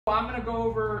I'm going to go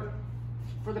over,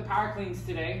 for the power cleans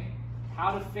today,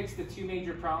 how to fix the two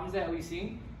major problems that we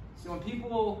see. So when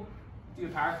people do a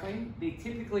power clean, they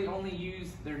typically only use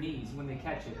their knees when they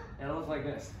catch it. And it looks like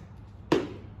this.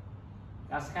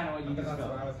 That's kind of what you just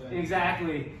felt.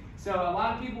 Exactly. So a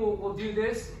lot of people will do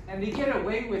this and they get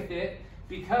away with it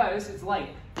because it's light.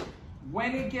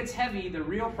 When it gets heavy, the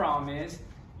real problem is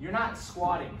you're not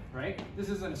squatting, right? This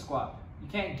isn't a squat. You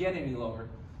can't get any lower.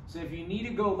 So if you need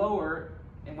to go lower,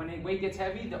 and when the weight gets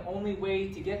heavy, the only way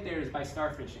to get there is by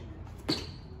starfishing.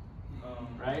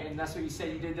 Right? And that's what you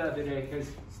said you did the other day because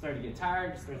it started to get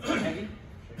tired, it started to get heavy.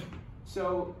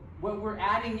 So what we're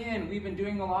adding in, we've been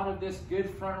doing a lot of this good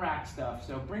front rack stuff.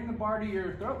 So bring the bar to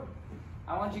your throat.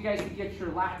 I want you guys to get your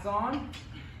lats on.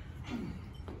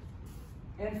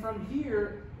 And from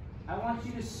here, I want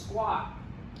you to squat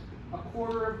a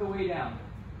quarter of the way down.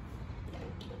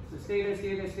 So stay there,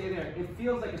 stay there, stay there. It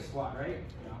feels like a squat, right?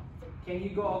 Can you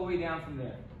go all the way down from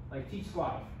there? Like teach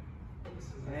squat.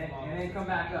 And then come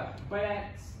back up. But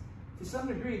to some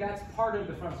degree, that's part of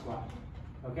the front squat.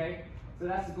 Okay? So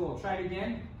that's the goal. Try it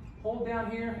again. Hold down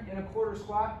here in a quarter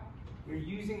squat. You're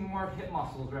using more hip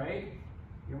muscles, right?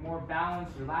 You're more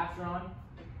balanced, your lats are on.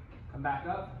 Come back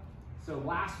up. So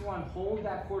last one, hold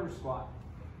that quarter squat.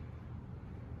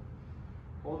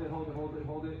 Hold it, hold it, hold it,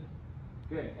 hold it.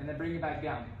 Good. And then bring it back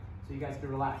down so you guys can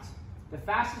relax. The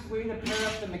fastest way to pair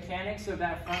up the mechanics of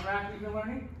that front rack we've been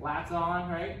learning, lats on,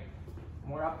 right?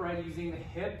 More upright using the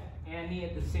hip and knee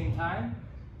at the same time.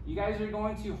 You guys are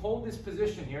going to hold this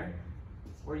position here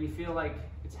where you feel like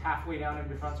it's halfway down of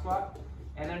your front squat.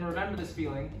 And then remember this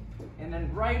feeling. And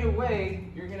then right away,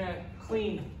 you're gonna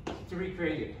clean to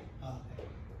recreate it.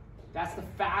 That's the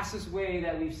fastest way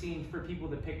that we've seen for people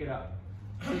to pick it up.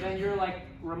 So then you're like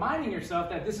reminding yourself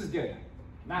that this is good,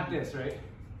 not this, right?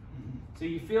 So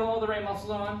you feel all the right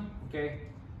muscles on, okay?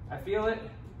 I feel it,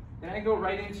 then I go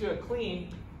right into a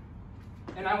clean,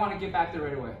 and I want to get back there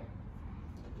right away.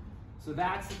 So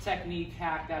that's the technique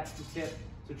hack, that's the tip.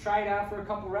 So try it out for a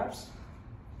couple reps.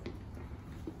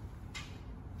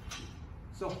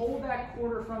 So hold that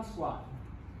quarter front squat.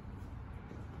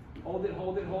 Hold it,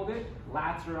 hold it, hold it.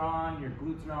 Lats are on, your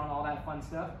glutes are on, all that fun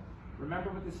stuff. Remember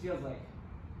what this feels like.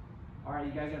 All right,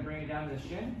 you guys are gonna bring it down to the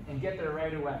shin and get there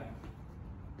right away.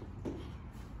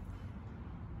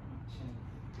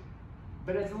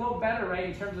 But it's a little better, right,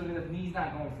 in terms of the knees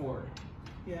not going forward.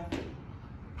 Yeah.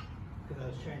 Because I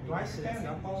was trying to. Do I stand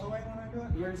up all the way when I do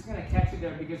it? You're just going to catch it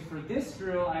there because for this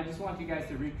drill, I just want you guys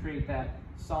to recreate that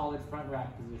solid front rack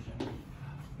position.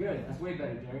 Good. That's way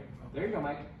better, Jerry. There you go,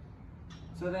 Mike.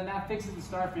 So then that fixes the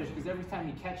starfish because every time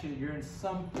you catch it, you're in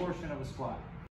some portion of a squat.